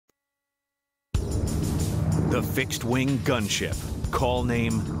The fixed-wing gunship, call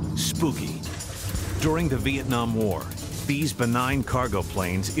name Spooky. During the Vietnam War, these benign cargo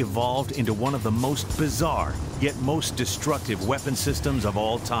planes evolved into one of the most bizarre, yet most destructive weapon systems of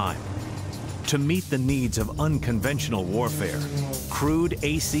all time. To meet the needs of unconventional warfare, crude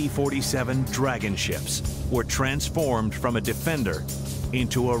AC-47 Dragon ships were transformed from a defender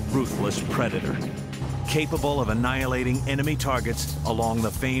into a ruthless predator, capable of annihilating enemy targets along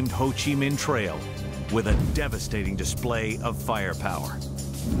the famed Ho Chi Minh Trail with a devastating display of firepower.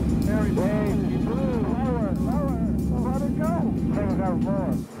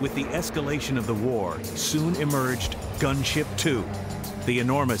 With the escalation of the war, soon emerged Gunship II, the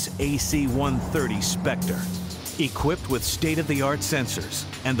enormous AC-130 Spectre. Equipped with state-of-the-art sensors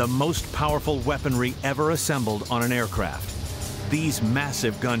and the most powerful weaponry ever assembled on an aircraft, these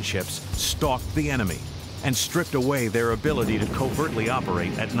massive gunships stalked the enemy and stripped away their ability to covertly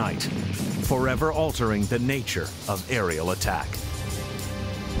operate at night, forever altering the nature of aerial attack.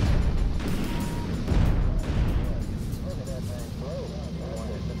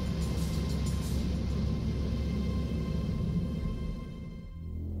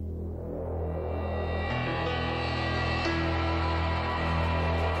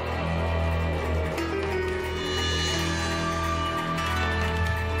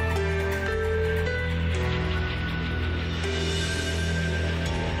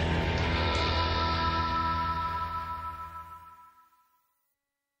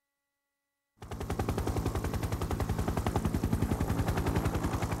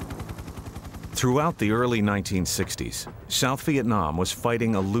 Throughout the early 1960s, South Vietnam was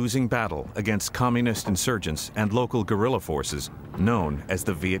fighting a losing battle against communist insurgents and local guerrilla forces known as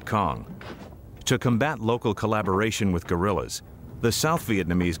the Viet Cong. To combat local collaboration with guerrillas, the South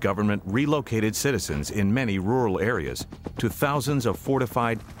Vietnamese government relocated citizens in many rural areas to thousands of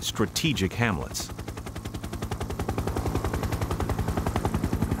fortified strategic hamlets.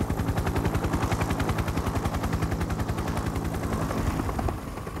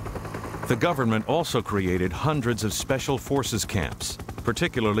 The government also created hundreds of special forces camps,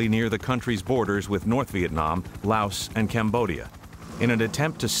 particularly near the country's borders with North Vietnam, Laos, and Cambodia, in an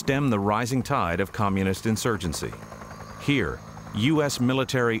attempt to stem the rising tide of communist insurgency. Here, U.S.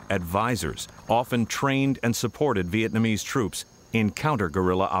 military advisors often trained and supported Vietnamese troops in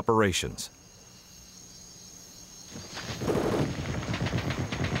counter-guerrilla operations.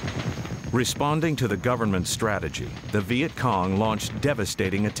 Responding to the government's strategy, the Viet Cong launched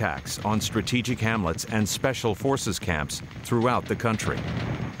devastating attacks on strategic hamlets and special forces camps throughout the country.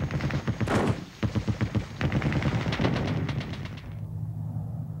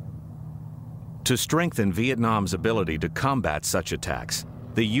 To strengthen Vietnam's ability to combat such attacks,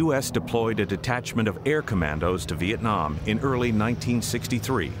 the U.S. deployed a detachment of air commandos to Vietnam in early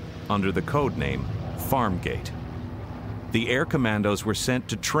 1963 under the code name Farmgate. The air commandos were sent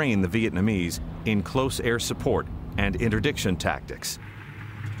to train the Vietnamese in close air support and interdiction tactics.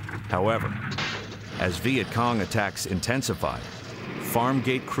 However, as Viet Cong attacks intensified,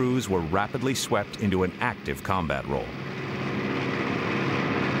 Farmgate crews were rapidly swept into an active combat role.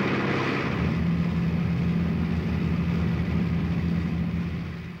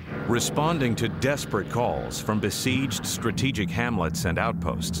 Responding to desperate calls from besieged strategic hamlets and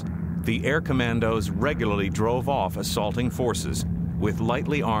outposts, the air commandos regularly drove off assaulting forces with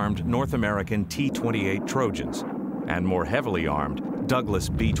lightly armed North American T-28 Trojans and more heavily armed Douglas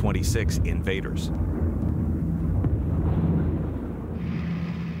B-26 Invaders.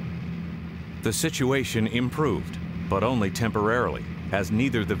 The situation improved, but only temporarily, as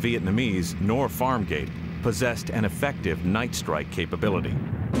neither the Vietnamese nor Farmgate possessed an effective night strike capability.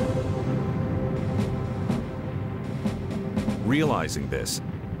 Realizing this,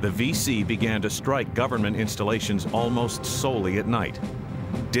 the VC began to strike government installations almost solely at night.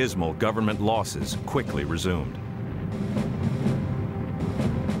 Dismal government losses quickly resumed.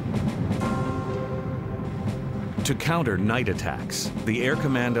 To counter night attacks, the air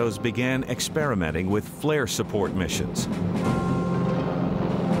commandos began experimenting with flare support missions.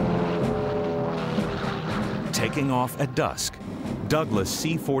 Taking off at dusk, Douglas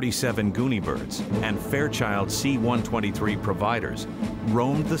C-47 Goonie Birds and Fairchild C-123 Providers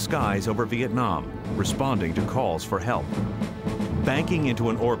roamed the skies over Vietnam, responding to calls for help. Banking into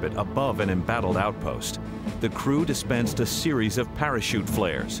an orbit above an embattled outpost, the crew dispensed a series of parachute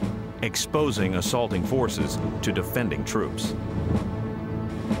flares, exposing assaulting forces to defending troops.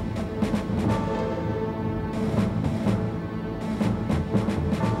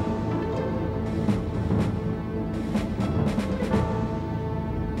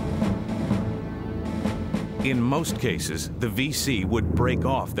 In most cases, the VC would break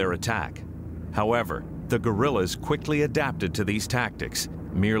off their attack. However, The guerrillas quickly adapted to these tactics,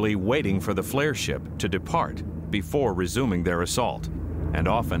 merely waiting for the flare ship to depart before resuming their assault, and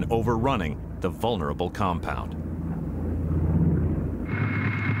often overrunning the vulnerable compound.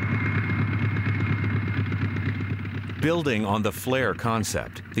 Building on the flare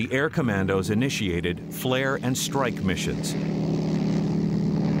concept, the air commandos initiated flare and strike missions.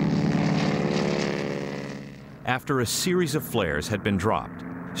 After a series of flares had been dropped,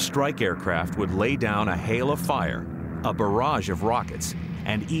 strike aircraft would lay down a hail of fire, a barrage of rockets,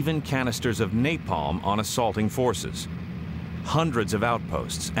 and even canisters of napalm on assaulting forces. Hundreds of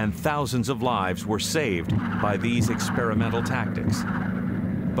outposts and thousands of lives were saved by these experimental tactics.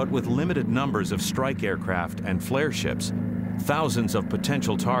 But with limited numbers of strike aircraft and flare ships, thousands of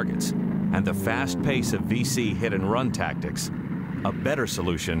potential targets, and the fast pace of VC hit-and-run tactics, a better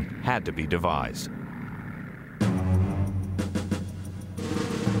solution had to be devised.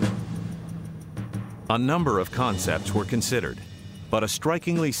 A number of concepts were considered, but a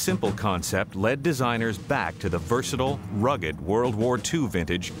strikingly simple concept led designers back to the versatile, rugged World War II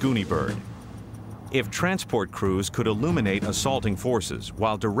vintage Goonie Bird. If transport crews could illuminate assaulting forces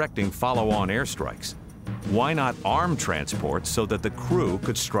while directing follow-on airstrikes, why not arm transport so that the crew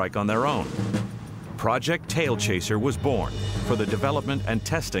could strike on their own? Project Tailchaser was born for the development and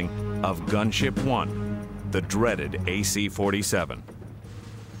testing of Gunship 1, the dreaded AC-47.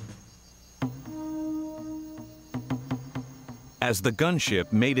 As the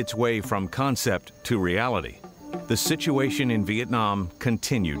gunship made its way from concept to reality, the situation in Vietnam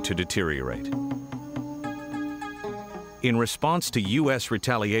continued to deteriorate. In response to U.S.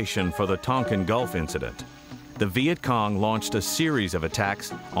 retaliation for the Tonkin Gulf incident, the Viet Cong launched a series of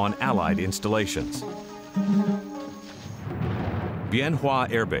attacks on Allied installations. Bien Hoa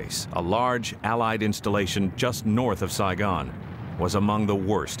Air Base, a large Allied installation just north of Saigon, was among the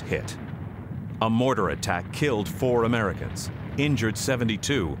worst hit. A mortar attack killed 4 Americans, injured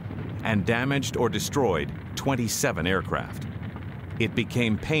 72, and damaged or destroyed 27 aircraft. It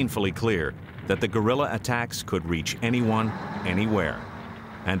became painfully clear that the guerrilla attacks could reach anyone, anywhere,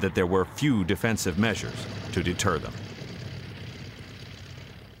 and that there were few defensive measures to deter them.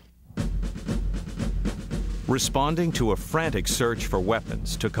 Responding to a frantic search for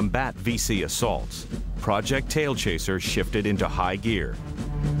weapons to combat VC assaults, Project Tailchaser shifted into high gear.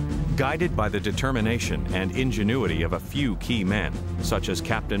 Guided by the determination and ingenuity of a few key men, such as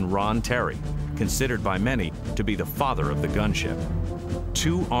Captain Ron Terry, considered by many to be the father of the gunship,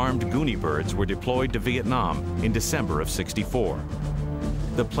 2 armed Goonie Birds were deployed to Vietnam in December of '64.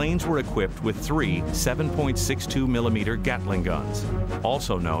 The planes were equipped with 3 7.62mm Gatling guns,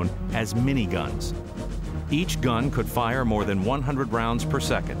 also known as miniguns. Each gun could fire more than 100 rounds per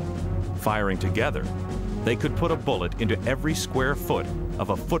second. Firing together, they could put a bullet into every square foot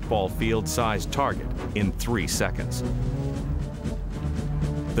of a football field-sized target in 3 seconds.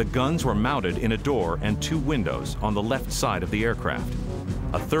 The guns were mounted in a door and 2 windows on the left side of the aircraft.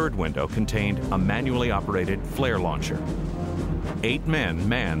 A 3rd window contained a manually operated flare launcher. 8 men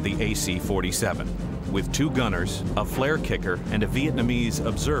manned the AC-47, with 2 gunners, a flare kicker, and a Vietnamese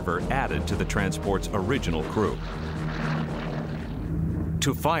observer added to the transport's original crew.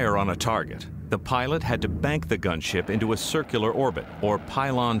 To fire on a target, the pilot had to bank the gunship into a circular orbit, or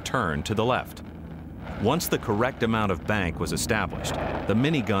pylon turn, to the left. Once the correct amount of bank was established, the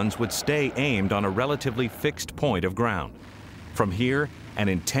miniguns would stay aimed on a relatively fixed point of ground. From here, an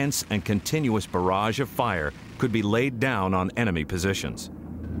intense and continuous barrage of fire could be laid down on enemy positions.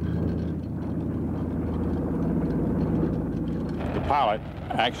 The pilot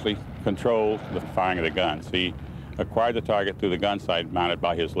actually controlled the firing of the guns. He acquired the target through the gun sight mounted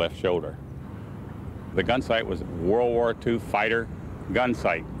by his left shoulder. The gun sight was a World War II fighter gun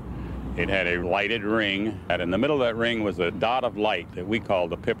sight. It had a lighted ring, and in the middle of that ring was a dot of light that we called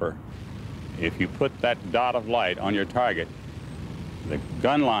the pipper. If you put that dot of light on your target, the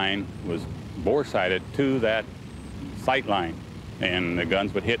gun line was bore-sighted to that sight line, and the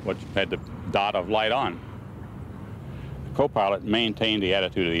guns would hit what had the dot of light on. The co-pilot maintained the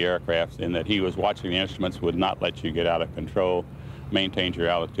attitude of the aircraft in that he was watching the instruments, would not let you get out of control, maintained your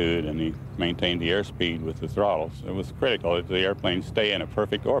altitude, and he maintained the airspeed with the throttles. It was critical that the airplane stay in a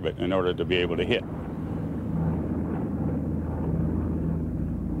perfect orbit in order to be able to hit.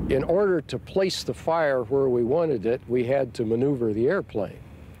 In order to place the fire where we wanted it, we had to maneuver the airplane.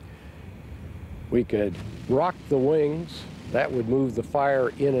 We could rock the wings. That would move the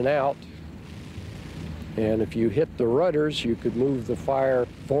fire in and out. And if you hit the rudders, you could move the fire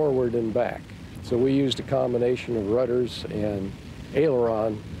forward and back. So we used a combination of rudders and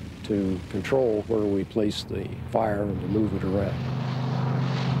aileron to control where we placed the fire and to move it around.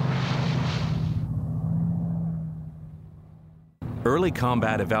 Early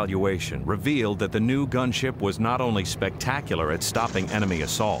combat evaluation revealed that the new gunship was not only spectacular at stopping enemy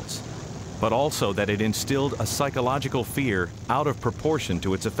assaults, but also that it instilled a psychological fear out of proportion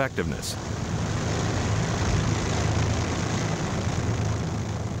to its effectiveness.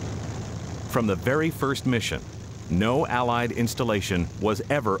 From the very first mission, no Allied installation was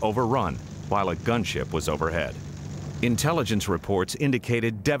ever overrun while a gunship was overhead. Intelligence reports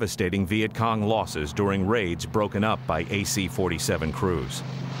indicated devastating Viet Cong losses during raids broken up by AC-47 crews.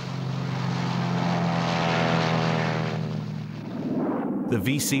 The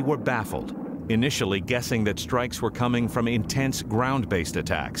VC were baffled, initially guessing that strikes were coming from intense ground-based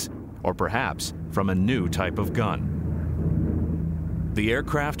attacks, or perhaps from a new type of gun. The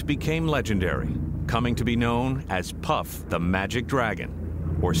aircraft became legendary, coming to be known as Puff the Magic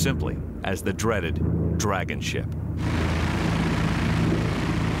Dragon, or simply as the dreaded Dragon Ship.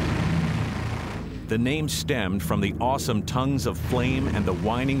 The name stemmed from the awesome tongues of flame and the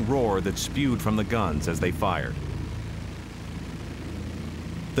whining roar that spewed from the guns as they fired.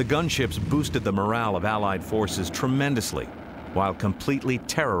 The gunships boosted the morale of Allied forces tremendously while completely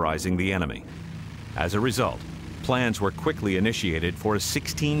terrorizing the enemy. As a result, plans were quickly initiated for a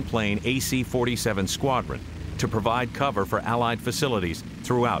 16-plane AC-47 squadron to provide cover for Allied facilities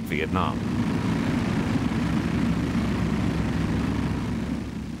throughout Vietnam.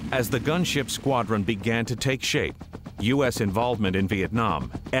 As the gunship squadron began to take shape, U.S. involvement in Vietnam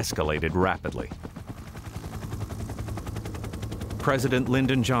escalated rapidly. President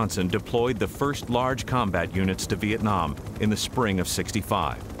Lyndon Johnson deployed the first large combat units to Vietnam in the spring of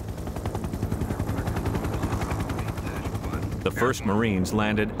 '65. The first Marines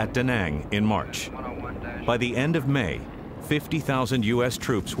landed at Da Nang in March. By the end of May, 50,000 U.S.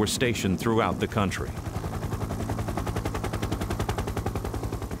 troops were stationed throughout the country.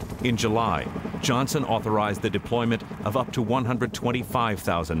 In July, Johnson authorized the deployment of up to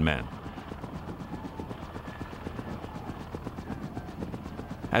 125,000 men.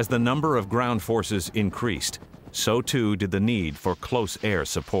 As the number of ground forces increased, so too did the need for close air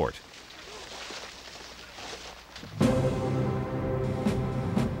support.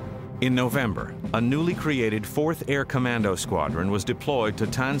 In November, a newly created 4th Air Commando Squadron was deployed to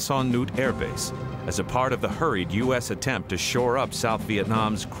Tan Son Nhut Air Base as a part of the hurried U.S. attempt to shore up South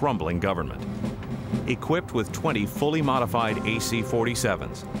Vietnam's crumbling government. Equipped with 20 fully modified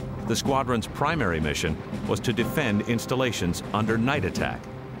AC-47s, the squadron's primary mission was to defend installations under night attack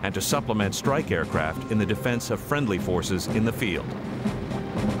and to supplement strike aircraft in the defense of friendly forces in the field.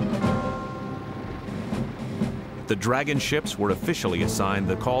 The Dragon ships were officially assigned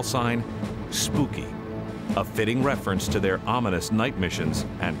the call sign Spooky, a fitting reference to their ominous night missions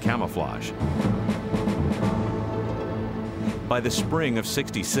and camouflage. By the spring of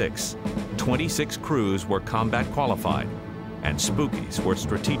 '66, 26 crews were combat qualified, and Spookies were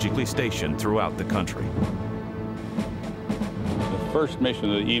strategically stationed throughout the country. The first mission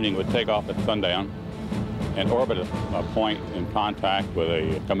of the evening would take off at sundown and orbit a point in contact with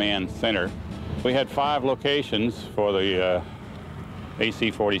a command center. We had 5 locations for the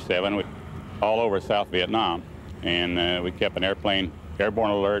AC-47 all over South Vietnam, and we kept an airborne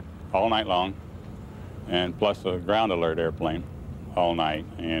alert all night long, and plus a ground alert airplane all night.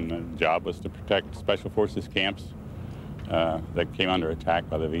 And the job was to protect Special Forces camps that came under attack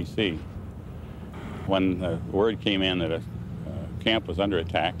by the VC. When the word came in that a camp was under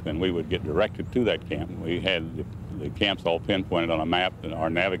attack, then we would get directed to that camp. We had the camps all pinpointed on a map, and our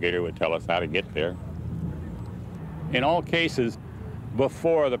navigator would tell us how to get there. In all cases,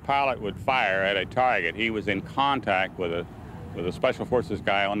 before the pilot would fire at a target, he was in contact with a Special Forces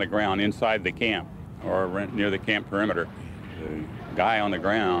guy on the ground inside the camp or near the camp perimeter. The guy on the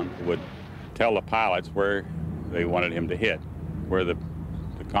ground would tell the pilots where they wanted him to hit, where the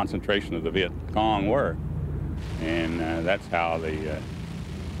concentration of the Viet Cong were. And that's how the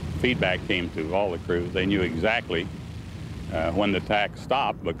feedback came to all the crews. They knew exactly when the attack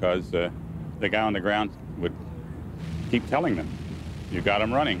stopped, because the guy on the ground would keep telling them, "You got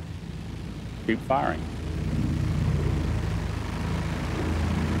them running, keep firing."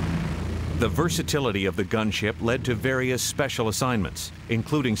 The versatility of the gunship led to various special assignments,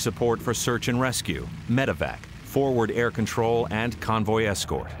 including support for search and rescue, medevac, forward air control, and convoy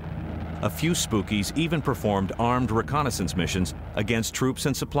escort. A few Spookies even performed armed reconnaissance missions against troops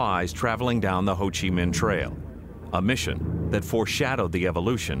and supplies traveling down the Ho Chi Minh Trail, a mission that foreshadowed the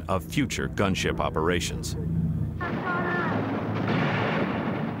evolution of future gunship operations.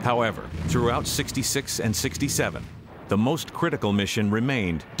 However, throughout '66 and '67, the most critical mission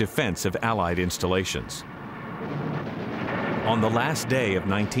remained defense of Allied installations. On the last day of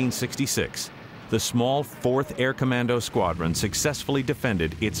 1966, the small 4th Air Commando Squadron successfully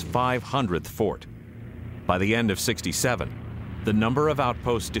defended its 500th fort. By the end of '67, the number of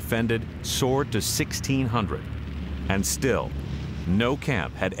outposts defended soared to 1,600, and still, no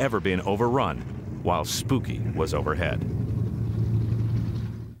camp had ever been overrun while Spooky was overhead.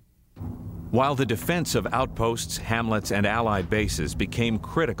 While the defense of outposts, hamlets, and Allied bases became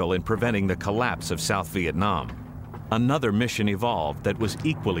critical in preventing the collapse of South Vietnam, another mission evolved that was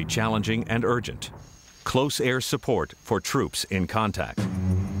equally challenging and urgent: close air support for troops in contact.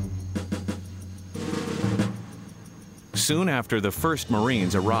 Soon after the first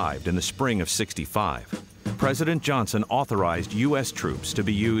Marines arrived in the spring of '65, President Johnson authorized U.S. troops to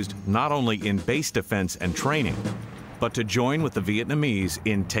be used not only in base defense and training, but to join with the Vietnamese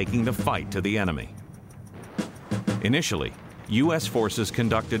in taking the fight to the enemy. Initially, U.S. forces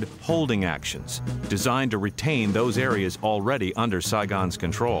conducted holding actions designed to retain those areas already under Saigon's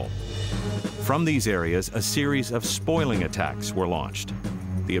control. From these areas, a series of spoiling attacks were launched.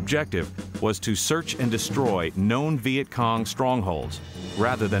 The objective was to search and destroy known Viet Cong strongholds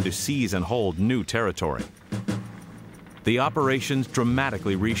rather than to seize and hold new territory. The operations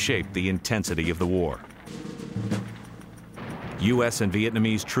dramatically reshaped the intensity of the war. U.S. and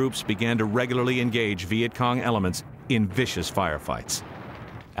Vietnamese troops began to regularly engage Viet Cong elements in vicious firefights.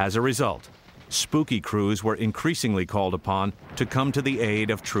 As a result, Spooky crews were increasingly called upon to come to the aid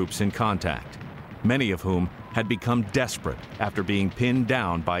of troops in contact, many of whom had become desperate after being pinned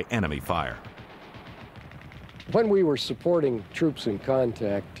down by enemy fire. When we were supporting troops in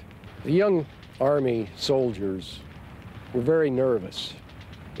contact, the young Army soldiers were very nervous.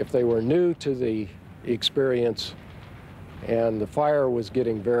 If they were new to the experience and the fire was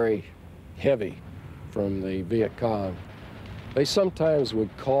getting very heavy from the Viet Cong, they sometimes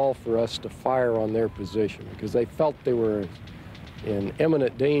would call for us to fire on their position because they felt they were in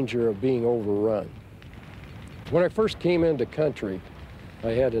imminent danger of being overrun. When I first came into country, I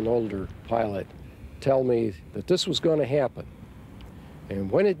had an older pilot tell me that this was going to happen.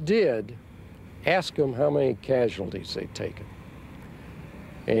 And when it did, ask them how many casualties they'd taken.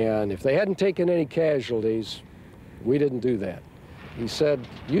 And if they hadn't taken any casualties, we didn't do that. He said,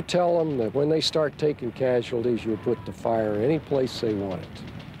 you tell them that when they start taking casualties, you'll put the fire any place they want it.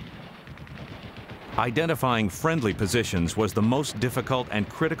 Identifying friendly positions was the most difficult and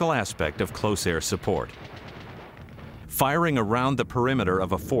critical aspect of close air support. Firing around the perimeter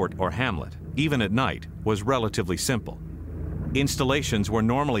of a fort or hamlet, even at night, was relatively simple. Installations were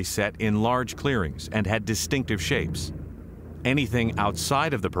normally set in large clearings and had distinctive shapes. Anything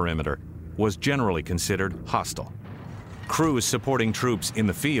outside of the perimeter was generally considered hostile. Crews supporting troops in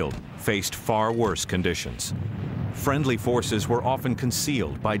the field faced far worse conditions. Friendly forces were often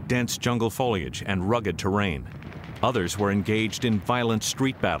concealed by dense jungle foliage and rugged terrain. Others were engaged in violent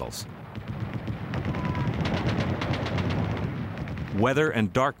street battles. Weather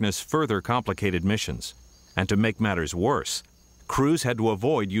and darkness further complicated missions, and to make matters worse, crews had to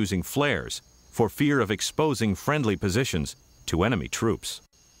avoid using flares for fear of exposing friendly positions to enemy troops.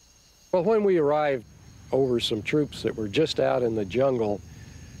 Well, when we arrived over some troops that were just out in the jungle,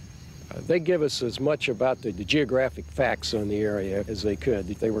 they give us as much about the geographic facts on the area as they could.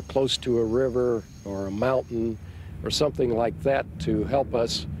 If they were close to a river or a mountain or something like that to help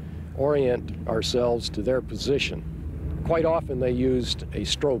us orient ourselves to their position. Quite often they used a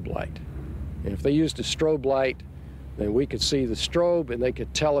strobe light. And if they used a strobe light, then we could see the strobe and they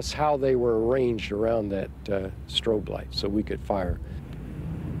could tell us how they were arranged around that strobe light so we could fire.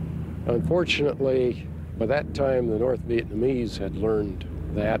 Unfortunately, by that time the North Vietnamese had learned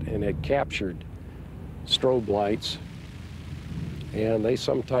that and had captured strobe lights, and they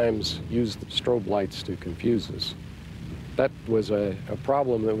sometimes used the strobe lights to confuse us. That was a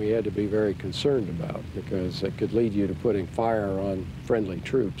problem that we had to be very concerned about because it could lead you to putting fire on friendly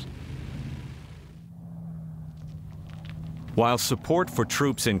troops. While support for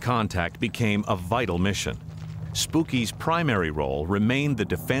troops in contact became a vital mission, Spooky's primary role remained the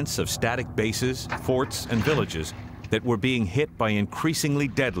defense of static bases, forts, and villages that were being hit by increasingly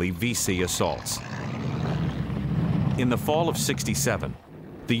deadly VC assaults. In the fall of '67,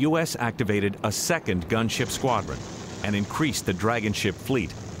 the U.S. activated a second gunship squadron and increased the Dragon ship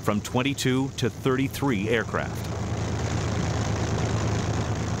fleet from 22 to 33 aircraft.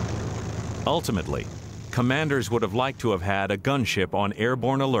 Ultimately, commanders would have liked to have had a gunship on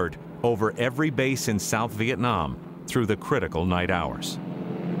airborne alert over every base in South Vietnam through the critical night hours.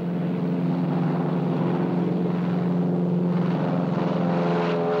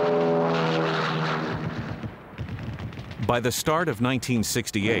 By the start of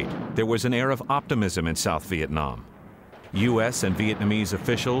 1968, there was an air of optimism in South Vietnam. U.S. and Vietnamese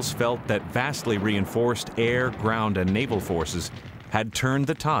officials felt that vastly reinforced air, ground, and naval forces had turned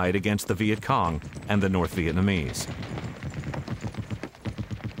the tide against the Viet Cong and the North Vietnamese.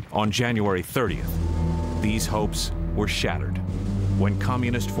 On January 30th, these hopes were shattered when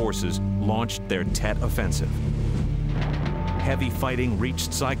Communist forces launched their Tet Offensive. Heavy fighting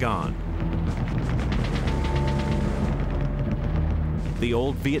reached Saigon. The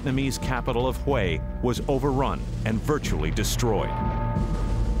old Vietnamese capital of Hue was overrun and virtually destroyed.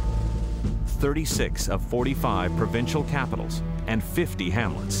 36 of 45 provincial capitals and 50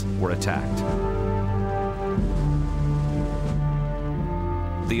 hamlets were attacked.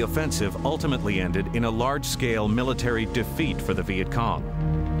 The offensive ultimately ended in a large-scale military defeat for the Viet Cong.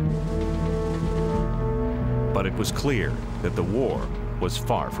 But it was clear that the war was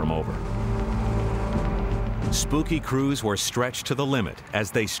far from over. Spooky crews were stretched to the limit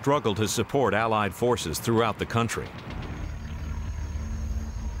as they struggled to support Allied forces throughout the country.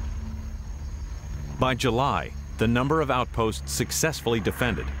 By July, the number of outposts successfully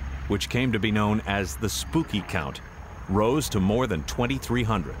defended, which came to be known as the Spooky count, rose to more than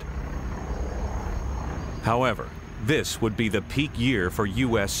 2,300. However, this would be the peak year for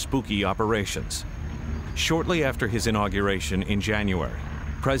U.S. Spooky operations. Shortly after his inauguration in January,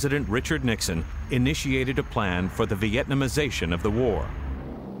 President Richard Nixon initiated a plan for the Vietnamization of the war.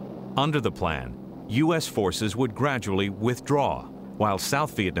 Under the plan, U.S. forces would gradually withdraw, while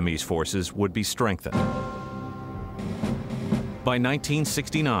South Vietnamese forces would be strengthened. By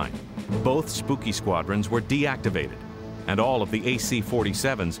 1969, both Spooky squadrons were deactivated, and all of the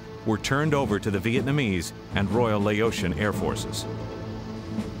AC-47s were turned over to the Vietnamese and Royal Laotian Air Forces.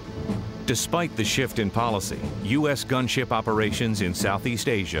 Despite the shift in policy, U.S. gunship operations in Southeast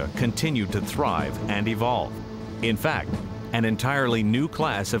Asia continued to thrive and evolve. In fact, an entirely new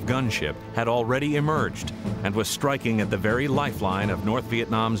class of gunship had already emerged and was striking at the very lifeline of North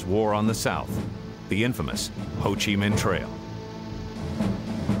Vietnam's war on the South, the infamous Ho Chi Minh Trail.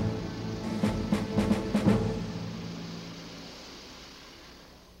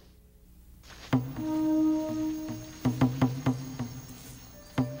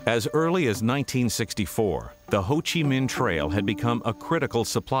 As early as 1964, the Ho Chi Minh Trail had become a critical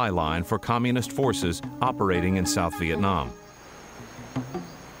supply line for Communist forces operating in South Vietnam.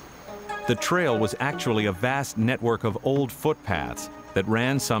 The trail was actually a vast network of old footpaths that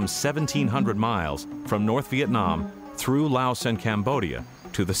ran some 1,700 miles from North Vietnam through Laos and Cambodia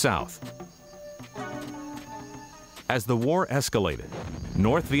to the south. As the war escalated,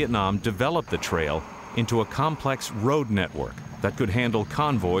 North Vietnam developed the trail into a complex road network that could handle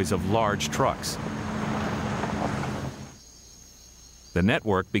convoys of large trucks. The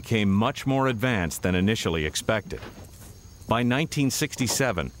network became much more advanced than initially expected. By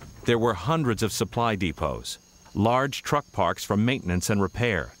 1967, there were hundreds of supply depots, large truck parks for maintenance and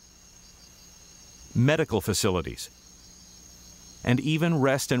repair, medical facilities, and even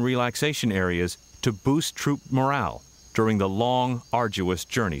rest and relaxation areas to boost troop morale during the long, arduous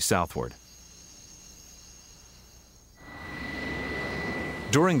journey southward.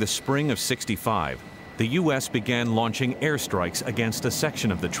 During the spring of '65, the U.S. began launching airstrikes against a section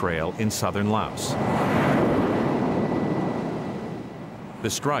of the trail in southern Laos. The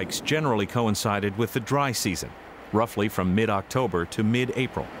strikes generally coincided with the dry season, roughly from mid-October to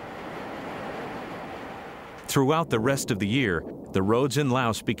mid-April. Throughout the rest of the year, the roads in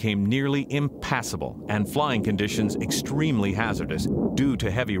Laos became nearly impassable and flying conditions extremely hazardous due to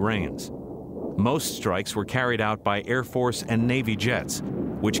heavy rains. Most strikes were carried out by Air Force and Navy jets,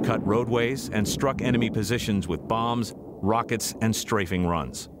 which cut roadways and struck enemy positions with bombs, rockets, and strafing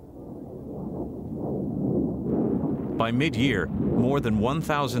runs. By mid-year, more than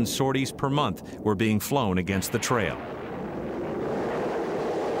 1,000 sorties per month were being flown against the trail.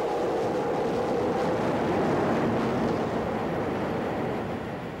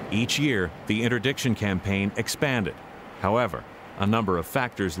 Each year, the interdiction campaign expanded. However, a number of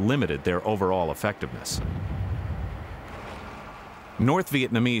factors limited their overall effectiveness. North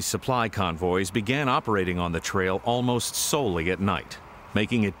Vietnamese supply convoys began operating on the trail almost solely at night,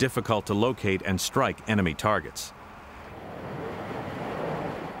 making it difficult to locate and strike enemy targets.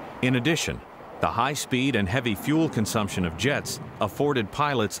 In addition, the high speed and heavy fuel consumption of jets afforded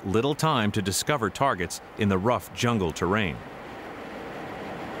pilots little time to discover targets in the rough jungle terrain.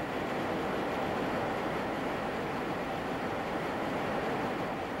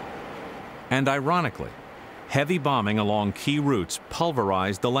 And ironically, heavy bombing along key routes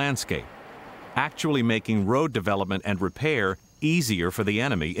pulverized the landscape, actually making road development and repair easier for the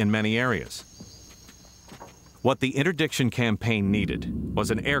enemy in many areas. What the interdiction campaign needed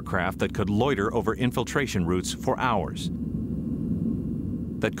was an aircraft that could loiter over infiltration routes for hours,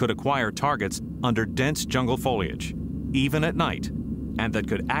 that could acquire targets under dense jungle foliage, even at night, and that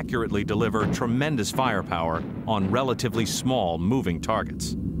could accurately deliver tremendous firepower on relatively small moving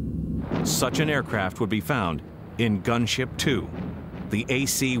targets. Such an aircraft would be found in Gunship 2, the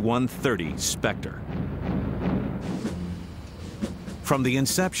AC-130 Spectre. From the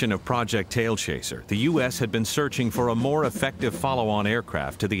inception of Project Tailchaser, the U.S. had been searching for a more effective follow-on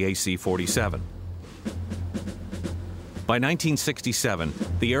aircraft to the AC-47. By 1967,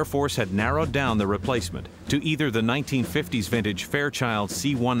 the Air Force had narrowed down the replacement to either the 1950s vintage Fairchild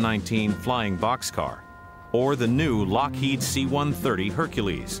C-119 flying boxcar or the new Lockheed C-130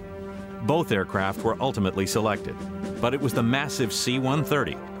 Hercules. Both aircraft were ultimately selected, but it was the massive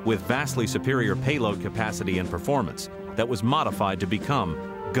C-130 with vastly superior payload capacity and performance that was modified to become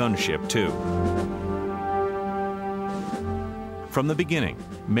Gunship 2. From the beginning,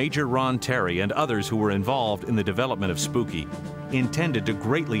 Major Ron Terry and others who were involved in the development of Spooky intended to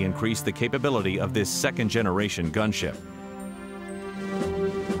greatly increase the capability of this second-generation gunship.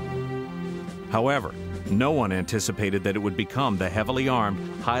 However, no one anticipated that it would become the heavily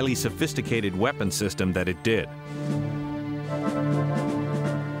armed, highly sophisticated weapon system that it did.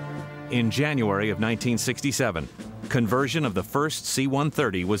 In January of 1967, conversion of the first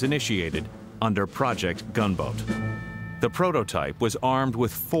C-130 was initiated under Project Gunboat. The prototype was armed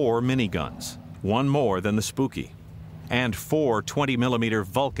with 4 miniguns, one more than the Spooky, and 4 20mm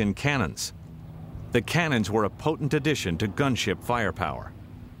Vulcan cannons. The cannons were a potent addition to gunship firepower.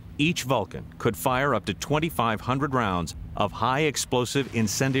 Each Vulcan could fire up to 2,500 rounds of high-explosive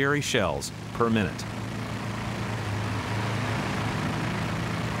incendiary shells per minute.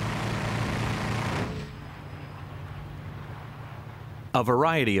 A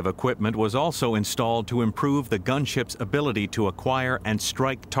variety of equipment was also installed to improve the gunship's ability to acquire and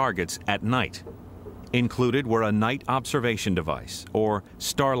strike targets at night. Included were a night observation device, or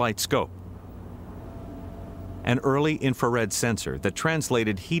starlight scope, an early infrared sensor that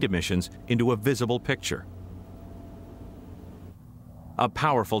translated heat emissions into a visible picture, a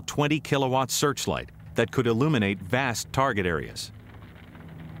powerful 20-kilowatt searchlight that could illuminate vast target areas,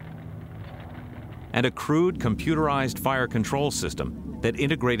 and a crude computerized fire control system that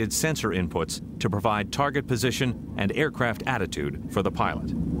integrated sensor inputs to provide target position and aircraft attitude for the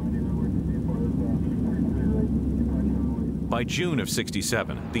pilot. By June of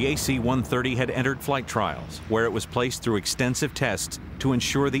 '67, the AC-130 had entered flight trials, where it was placed through extensive tests to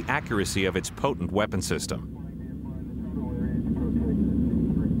ensure the accuracy of its potent weapon system.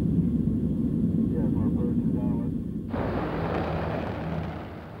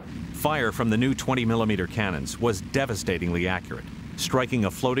 Fire from the new 20mm cannons was devastatingly accurate, striking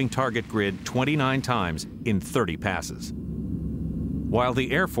a floating target grid 29 times in 30 passes. While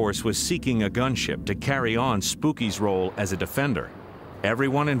the Air Force was seeking a gunship to carry on Spooky's role as a defender,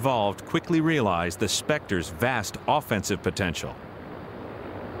 everyone involved quickly realized the Spectre's vast offensive potential.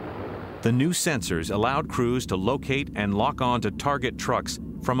 The new sensors allowed crews to locate and lock on to target trucks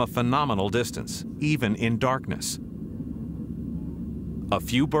from a phenomenal distance, even in darkness. A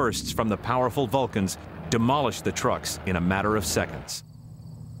few bursts from the powerful Vulcans demolished the trucks in a matter of seconds.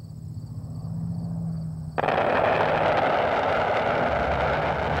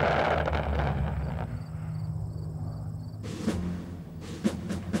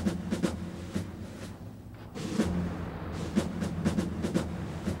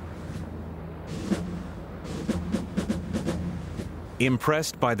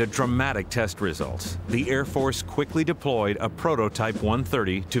 Impressed by the dramatic test results, the Air Force quickly deployed a prototype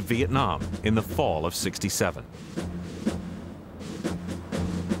 130 to Vietnam in the fall of '67.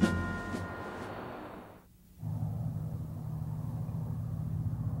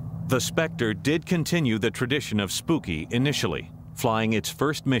 The Spectre did continue the tradition of Spooky initially, flying its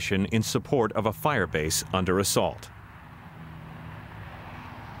first mission in support of a firebase under assault.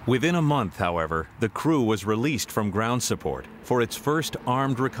 Within a month, however, the crew was released from ground support for its first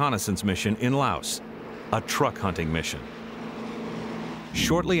armed reconnaissance mission in Laos, a truck hunting mission.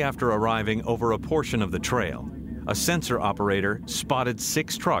 Shortly after arriving over a portion of the trail, a sensor operator spotted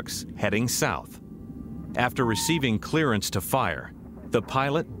 6 trucks heading south. After receiving clearance to fire, the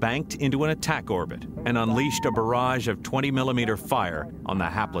pilot banked into an attack orbit and unleashed a barrage of 20mm fire on the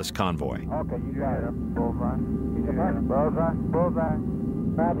hapless convoy. Okay, you got it. Bullseye. Bullseye. Bullseye.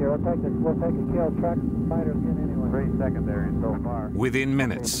 Roger, we'll take a kill truck. Fighters in anyway. Pretty secondary so far. Within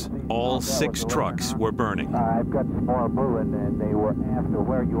minutes, all 6 trucks were burning. I've got some more moving, and they were after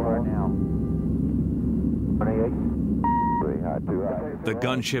where you are now. 28. The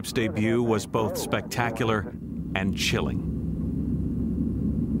gunship's debut was both spectacular and chilling.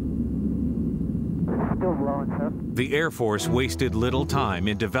 Still blowing, sir. The Air Force wasted little time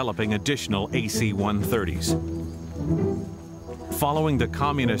in developing additional AC-130s. Following the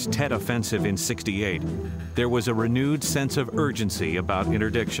communist Tet Offensive in '68, there was a renewed sense of urgency about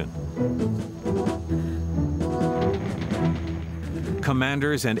interdiction.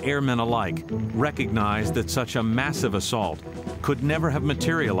 Commanders and airmen alike recognized that such a massive assault could never have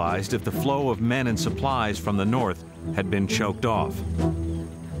materialized if the flow of men and supplies from the north had been choked off.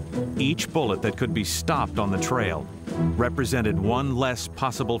 Each bullet that could be stopped on the trail represented one less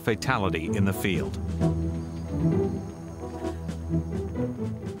possible fatality in the field.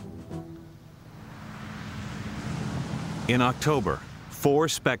 In October, 4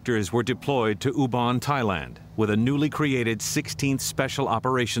 Spectres were deployed to Ubon, Thailand, with a newly created 16th Special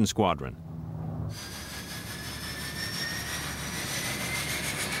Operations Squadron.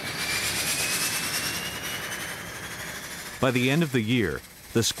 By the end of the year,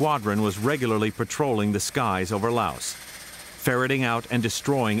 the squadron was regularly patrolling the skies over Laos, ferreting out and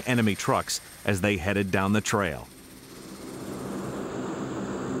destroying enemy trucks as they headed down the trail.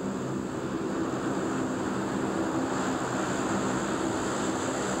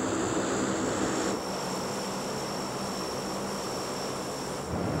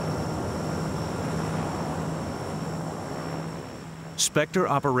 Spectre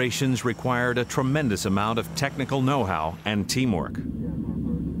operations required a tremendous amount of technical know-how and teamwork.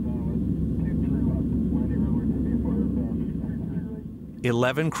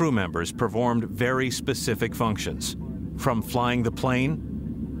 11 crew members performed very specific functions, from flying the plane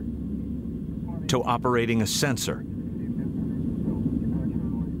to operating a sensor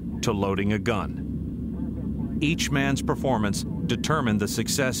to loading a gun. Each man's performance determined the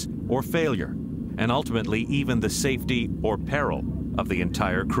success or failure, and ultimately even the safety or peril of the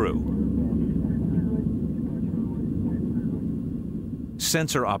entire crew.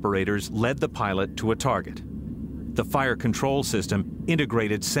 Sensor operators led the pilot to a target. The fire control system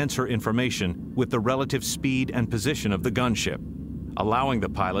integrated sensor information with the relative speed and position of the gunship, allowing the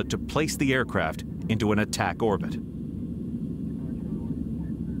pilot to place the aircraft into an attack orbit.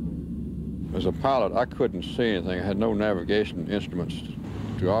 As a pilot, I couldn't see anything. I had no navigation instruments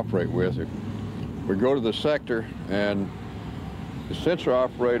to operate with. We'd go to the sector, and the sensor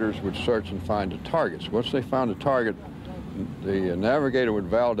operators would search and find the targets. Once they found a target, the navigator would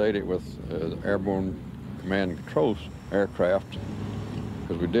validate it with the airborne command and control aircraft,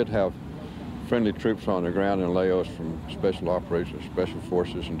 because we did have friendly troops on the ground in Laos from special operations, special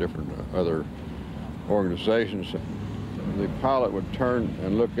forces, and different other organizations. The pilot would turn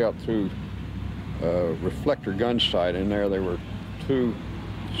and look out through a reflector gun sight. In there were 2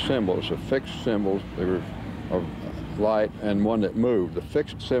 symbols, a fixed symbol, they were of light, and one that moved. The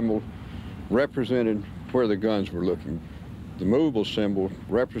fixed symbol represented where the guns were looking. The movable symbol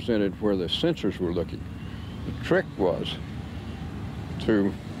represented where the sensors were looking. The trick was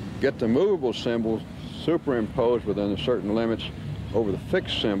to get the movable symbol superimposed within the certain limits over the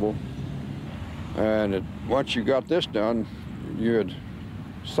fixed symbol, and once you got this done, you had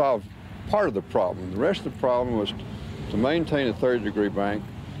solved part of the problem. The rest of the problem was to maintain a 30-degree bank,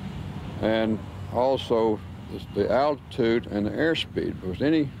 and also the altitude and the airspeed, because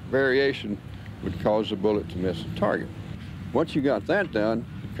any variation would cause the bullet to miss the target. Once you got that done,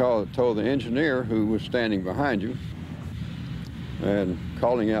 you told the engineer who was standing behind you and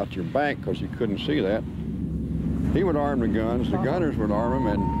calling out your bank, because you couldn't see that. He would arm the guns, the gunners would arm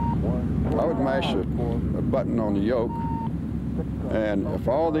them, and I would mash a button on the yoke. And if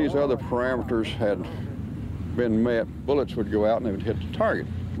all these other parameters had been met, bullets would go out and they would hit the target.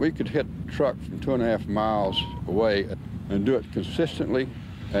 We could hit the truck from 2.5 miles away and do it consistently,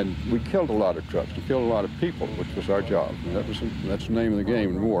 and we killed a lot of trucks. We killed a lot of people, which was our job. And that's the name of the game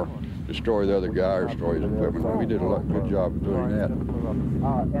in war: destroy the other guy or destroy his equipment. And we did a good job of doing that.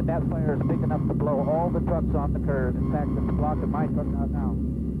 And that fire is big enough to blow all the trucks off the curve. In fact, it's blocking my truck out now.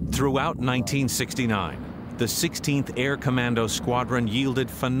 Throughout 1969, the 16th Air Commando Squadron yielded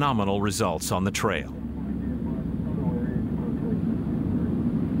phenomenal results on the trail.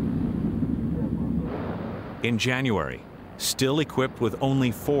 In January, still equipped with only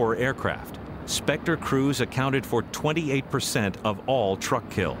 4 aircraft, Spectre crews accounted for 28% of all truck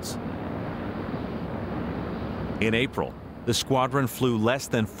kills. In April, the squadron flew less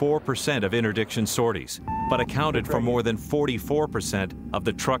than 4% of interdiction sorties, but accounted for more than 44% of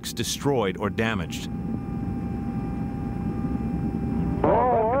the trucks destroyed or damaged.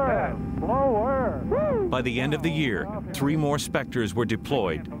 By the end of the year, 3 more Spectres were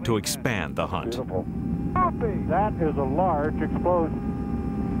deployed to expand the hunt. That is a large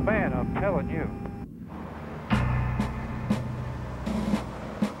explosion. Man, I'm telling you.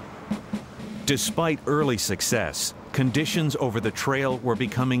 Despite early success, conditions over the trail were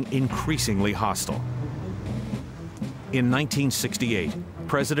becoming increasingly hostile. In 1968,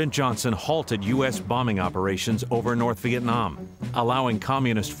 President Johnson halted U.S. bombing operations over North Vietnam, allowing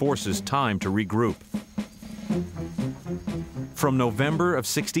communist forces time to regroup. From November of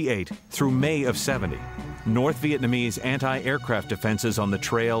 '68 through May of '70, North Vietnamese anti-aircraft defenses on the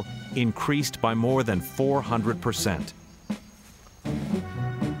trail increased by more than 400%.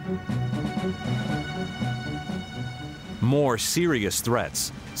 More serious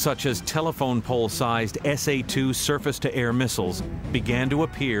threats, such as telephone pole-sized SA-2 surface-to-air missiles, began to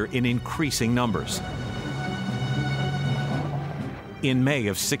appear in increasing numbers. In May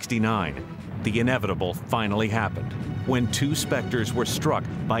of '69, the inevitable finally happened, when 2 Spectres were struck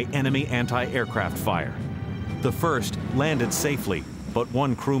by enemy anti-aircraft fire. The first landed safely, but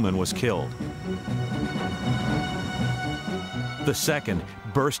 1 crewman was killed. The second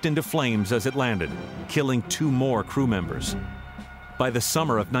burst into flames as it landed, killing 2 more crew members. By the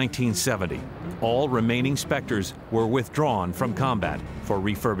summer of 1970, all remaining Spectres were withdrawn from combat for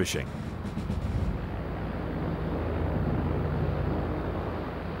refurbishing.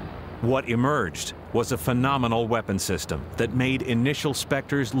 What emerged was a phenomenal weapon system that made initial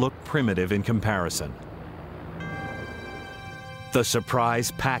Spectres look primitive in comparison. The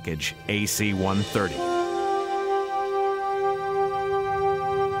surprise package AC-130.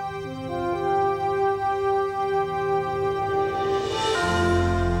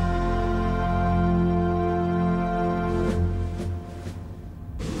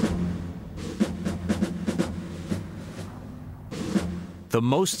 The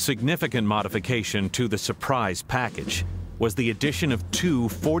most significant modification to the surprise package was the addition of 2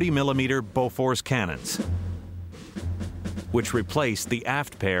 40mm Bofors cannons, which replaced the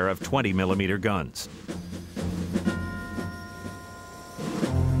aft pair of 20mm guns.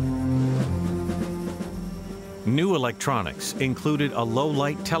 New electronics included a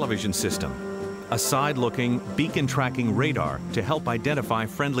low-light television system, a side-looking beacon-tracking radar to help identify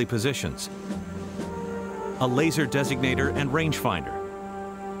friendly positions, a laser designator and rangefinder,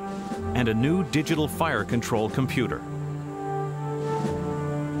 and a new digital fire control computer.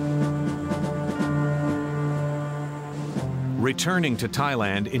 Returning to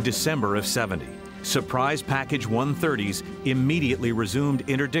Thailand in December of '70, Surprise Package 130s immediately resumed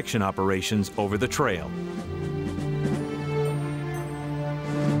interdiction operations over the trail.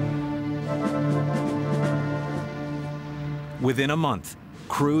 Within a month,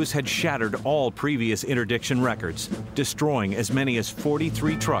 crews had shattered all previous interdiction records, destroying as many as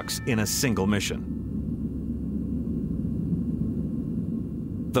 43 trucks in a single mission.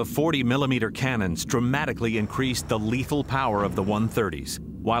 The 40mm cannons dramatically increased the lethal power of the 130s,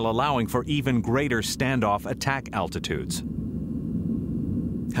 while allowing for even greater standoff attack altitudes.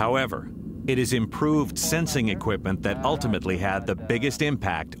 However, it is improved sensing equipment that ultimately had the biggest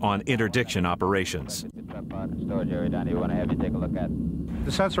impact on interdiction operations.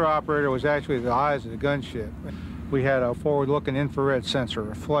 The sensor operator was actually the eyes of the gunship. We had a forward-looking infrared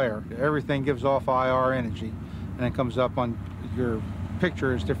sensor, a flare. Everything gives off IR energy, and it comes up on your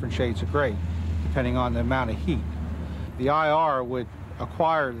picture as different shades of gray, depending on the amount of heat. The IR would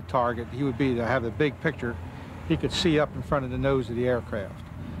acquire the target. He would be to have a big picture. He could see up in front of the nose of the aircraft.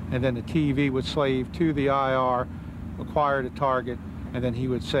 And then the TV would slave to the IR, acquire the target, and then he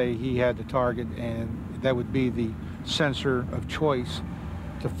would say he had the target, and that would be the sensor of choice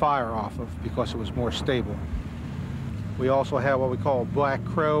to fire off of because it was more stable. We also have what we call Black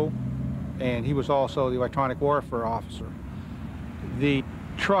Crow, and he was also the electronic warfare officer. The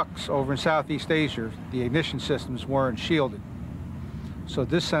trucks over in Southeast Asia, the ignition systems weren't shielded. So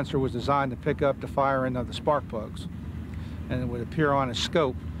this sensor was designed to pick up the firing of the spark plugs, and it would appear on a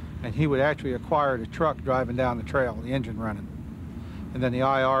scope, and he would actually acquire the truck driving down the trail, the engine running. And then the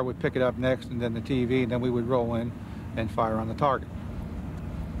IR would pick it up next, and then the TV, and then we would roll in and fire on the target.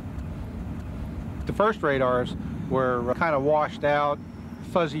 The first radars were kind of washed out,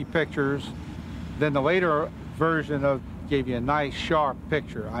 fuzzy pictures. Then the later version of gave you a nice sharp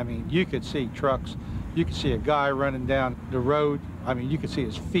picture. I mean, you could see trucks, you could see a guy running down the road. I mean, you could see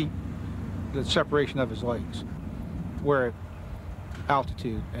his feet, the separation of his legs. We're at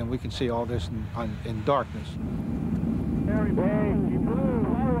altitude, and we can see all this in darkness. Very big.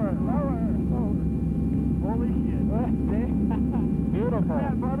 Lower. Holy shit. Beautiful.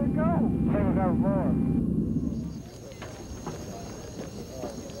 Let it go.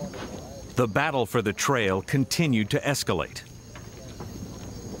 The battle for the trail continued to escalate.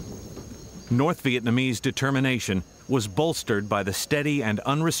 North Vietnamese determination was bolstered by the steady and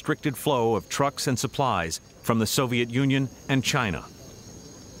unrestricted flow of trucks and supplies from the Soviet Union and China.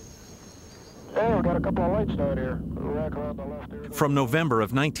 a couple of lights down here. Rack around the left here. From November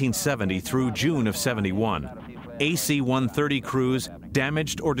of 1970 through June of 71, AC-130 crews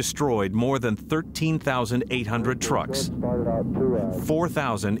damaged or destroyed more than 13,800 trucks,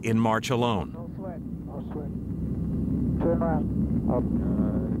 4,000 in March alone.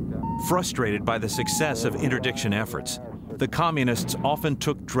 Frustrated by the success of interdiction efforts, the communists often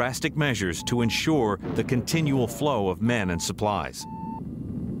took drastic measures to ensure the continual flow of men and supplies.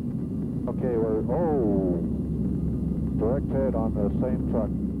 Okay, we're direct hit on the same truck.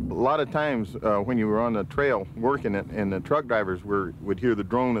 A lot of times when you were on the trail working it and the truck drivers would hear the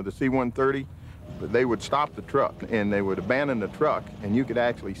drone of the C-130, they would stop the truck and they would abandon the truck, and you could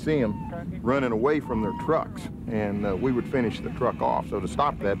actually see them running away from their trucks, and we would finish the truck off. So to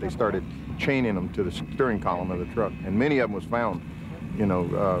stop that, they started chaining them to the steering column of the truck, and many of them was found, you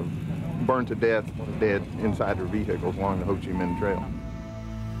know, burned to death, dead inside their vehicles along the Ho Chi Minh Trail.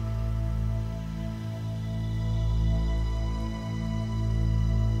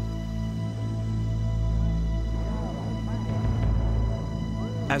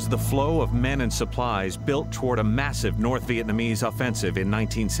 As the flow of men and supplies built toward a massive North Vietnamese offensive in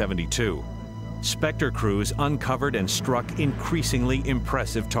 1972, Spectre crews uncovered and struck increasingly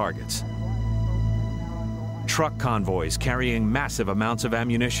impressive targets. Truck convoys carrying massive amounts of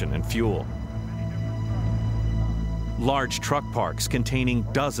ammunition and fuel. Large truck parks containing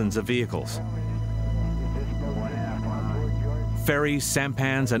dozens of vehicles. Ferries,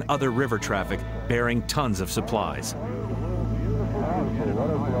 sampans, and other river traffic bearing tons of supplies.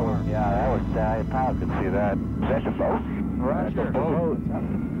 Yeah, that pilot could see that. Is that the boat? Roger.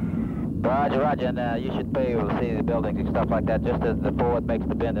 Roger, and you should be able to see the buildings and stuff like that just as the board makes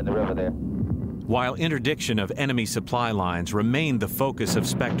the bend in the river there. While interdiction of enemy supply lines remained the focus of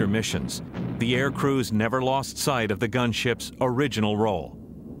Spectre missions, the air crews never lost sight of the gunship's original role,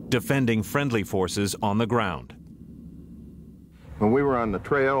 defending friendly forces on the ground. When we were on the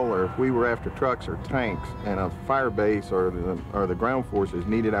trail, or if we were after trucks or tanks and a fire base or the ground forces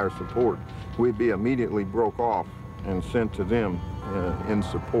needed our support, we'd be immediately broke off and sent to them in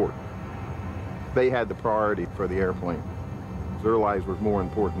support. They had the priority for the airplane. Their lives was more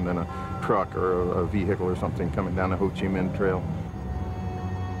important than a truck or a vehicle or something coming down the Ho Chi Minh Trail.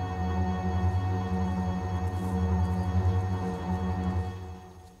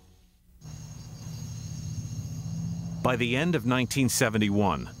 By the end of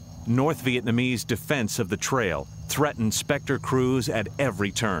 1971, North Vietnamese defense of the trail threatened Spectre crews at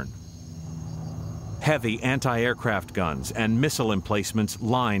every turn. Heavy anti-aircraft guns and missile emplacements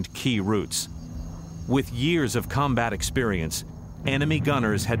lined key routes. With years of combat experience, enemy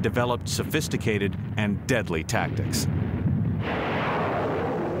gunners had developed sophisticated and deadly tactics.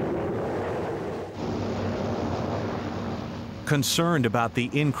 Concerned about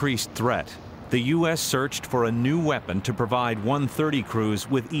the increased threat, the U.S. searched for a new weapon to provide 130 crews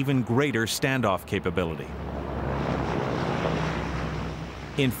with even greater standoff capability.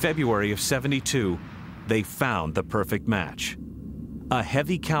 In February of '72, they found the perfect match. A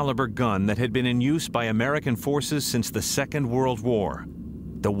heavy caliber gun that had been in use by American forces since the Second World War,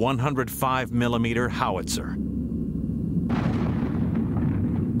 the 105mm howitzer.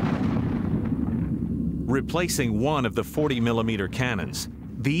 Replacing one of the 40mm cannons,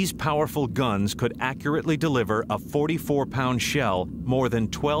 these powerful guns could accurately deliver a 44-pound shell more than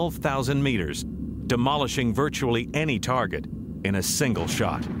 12,000 meters, demolishing virtually any target in a single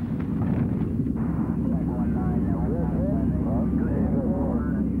shot.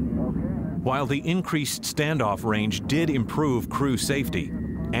 While the increased standoff range did improve crew safety,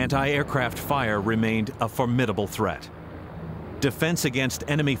 anti-aircraft fire remained a formidable threat. Defense against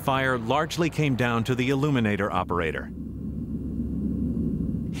enemy fire largely came down to the illuminator operator.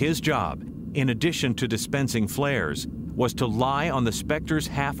 His job, in addition to dispensing flares, was to lie on the Spectre's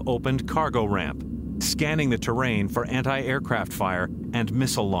half-opened cargo ramp, scanning the terrain for anti-aircraft fire and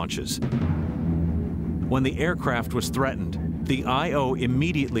missile launches. When the aircraft was threatened, the I.O.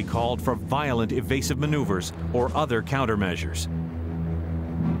 immediately called for violent evasive maneuvers or other countermeasures.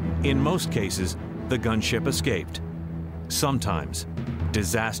 In most cases, the gunship escaped. Sometimes,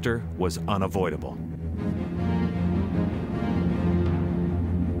 disaster was unavoidable.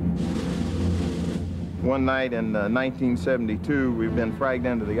 One night in 1972, we've been fragged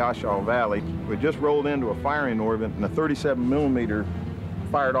into the Yashal Valley. We just rolled into a firing orbit, and a 37mm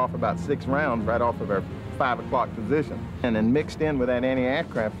fired off about 6 rounds right off of our 5 o'clock position. And then mixed in with that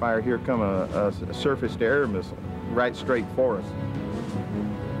anti-aircraft fire, here come a surface-to-air missile right straight for us.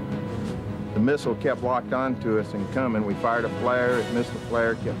 The missile kept locked onto us and coming. We fired a flare, it missed the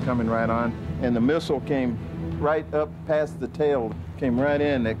flare, kept coming right on. And the missile came right up past the tail, came right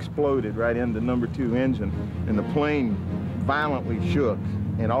in, exploded right into number 2 engine, and the plane violently shook.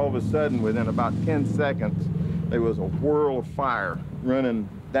 And all of a sudden, within about 10 seconds, there was a whirl of fire running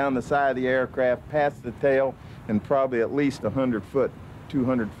down the side of the aircraft, past the tail, and probably at least 100 foot,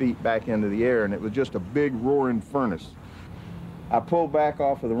 200 feet back into the air, and it was just a big roaring furnace. I pulled back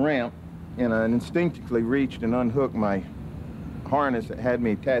off of the ramp, and I instinctively reached and unhooked my harness that had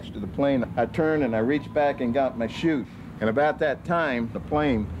me attached to the plane. I turned and I reached back and got my chute. And about that time, the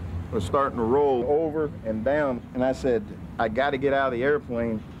plane was starting to roll over and down, and I said, I got to get out of the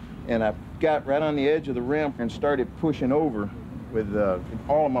airplane. And I got right on the edge of the ramp and started pushing over with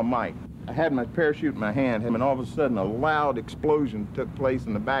all of my might. I had my parachute in my hand, and all of a sudden a loud explosion took place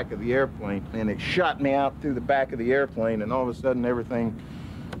in the back of the airplane, and it shot me out through the back of the airplane, and all of a sudden everything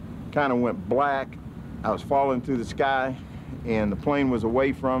kind of went black. I was falling through the sky, and the plane was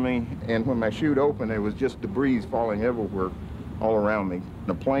away from me, and when my chute opened, there was just debris falling everywhere all around me.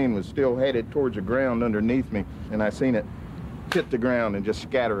 The plane was still headed towards the ground underneath me, and I seen it hit the ground and just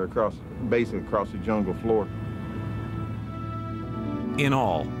scatter across, basically across the jungle floor. In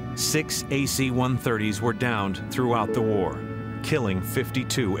all, 6 AC-130s were downed throughout the war, killing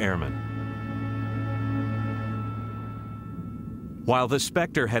 52 airmen. While the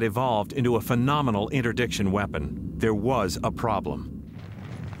Spectre had evolved into a phenomenal interdiction weapon, there was a problem.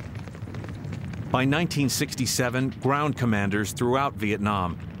 By 1967, ground commanders throughout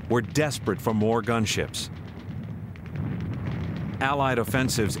Vietnam were desperate for more gunships. Allied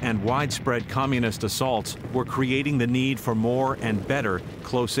offensives and widespread communist assaults were creating the need for more and better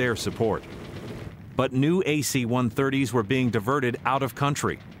close air support. But new AC-130s were being diverted out of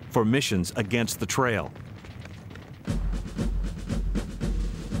country for missions against the trail.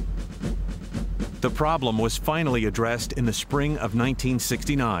 The problem was finally addressed in the spring of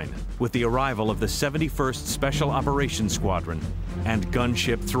 1969 with the arrival of the 71st Special Operations Squadron and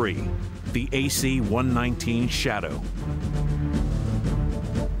Gunship 3, the AC-119 Shadow.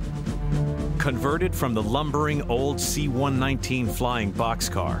 Converted from the lumbering old C-119 flying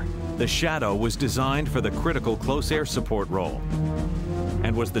boxcar, the Shadow was designed for the critical close air support role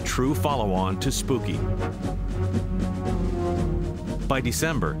and was the true follow-on to Spooky. By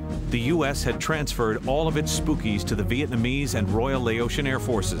December, the U.S. had transferred all of its Spookies to the Vietnamese and Royal Laotian Air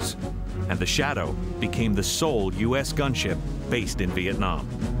Forces, and the Shadow became the sole U.S. gunship based in Vietnam.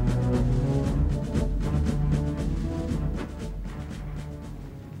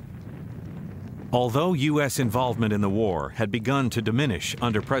 Although U.S. involvement in the war had begun to diminish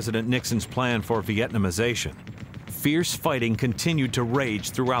under President Nixon's plan for Vietnamization, fierce fighting continued to rage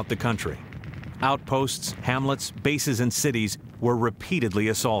throughout the country. Outposts, hamlets, bases, and cities were repeatedly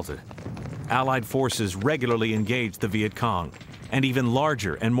assaulted. Allied forces regularly engaged the Viet Cong, and even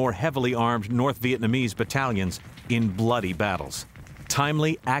larger and more heavily armed North Vietnamese battalions in bloody battles.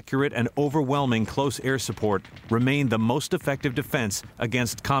 Timely, accurate, and overwhelming close air support remained the most effective defense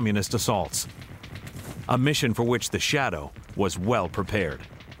against communist assaults. A mission for which the Shadow was well prepared.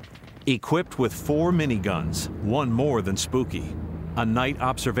 Equipped with 4 miniguns, one more than Spooky, a night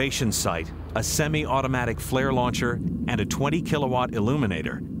observation sight, a semi-automatic flare launcher, and a 20-kilowatt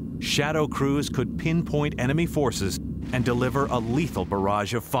illuminator, Shadow crews could pinpoint enemy forces and deliver a lethal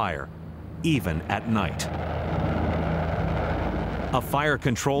barrage of fire, even at night. A fire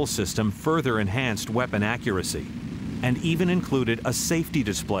control system further enhanced weapon accuracy and even included a safety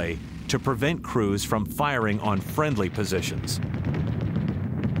display to prevent crews from firing on friendly positions.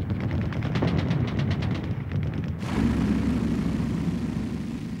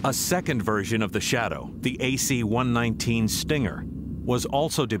 A second version of the Shadow, the AC-119 Stinger, was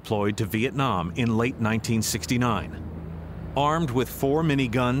also deployed to Vietnam in late 1969. Armed with 4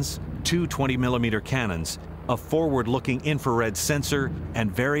 miniguns, 2 20mm cannons, a forward-looking infrared sensor,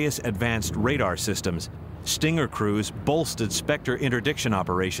 and various advanced radar systems, Stinger crews bolstered Spectre interdiction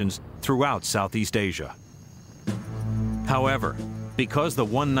operations throughout Southeast Asia. However, because the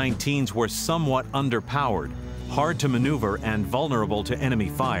 119s were somewhat underpowered, hard to maneuver, and vulnerable to enemy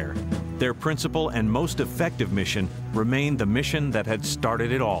fire, their principal and most effective mission remained the mission that had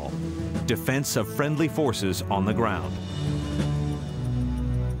started it all: defense of friendly forces on the ground.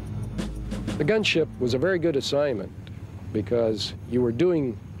 The gunship was a very good assignment because you were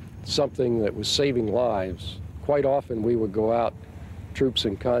doing something that was saving lives. Quite often we would go out, troops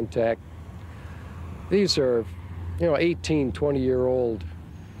in contact. These are, 18, 20-year-old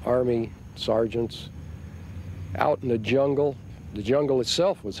Army sergeants out in the jungle. The jungle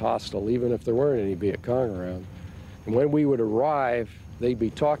itself was hostile, even if there weren't any Viet Cong around. And when we would arrive, they'd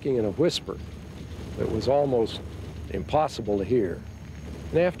be talking in a whisper that was almost impossible to hear.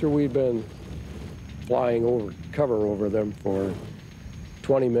 And after we'd been flying cover over them for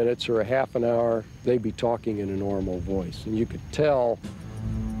 20 minutes or a half an hour, they'd be talking in a normal voice. And you could tell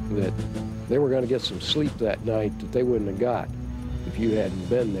that they were going to get some sleep that night that they wouldn't have got if you hadn't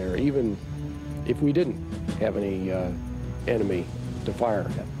been there, even if we didn't have any enemy to fire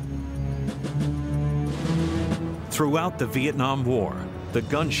at. Throughout the Vietnam War, the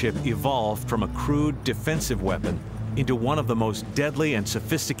gunship evolved from a crude defensive weapon into one of the most deadly and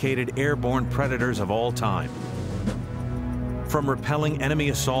sophisticated airborne predators of all time. From repelling enemy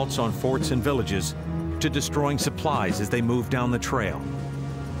assaults on forts and villages to destroying supplies as they moved down the trail,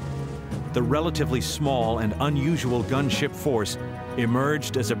 the relatively small and unusual gunship force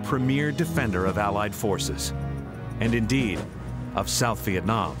emerged as a premier defender of Allied forces, and indeed, of South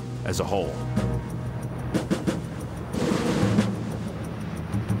Vietnam as a whole.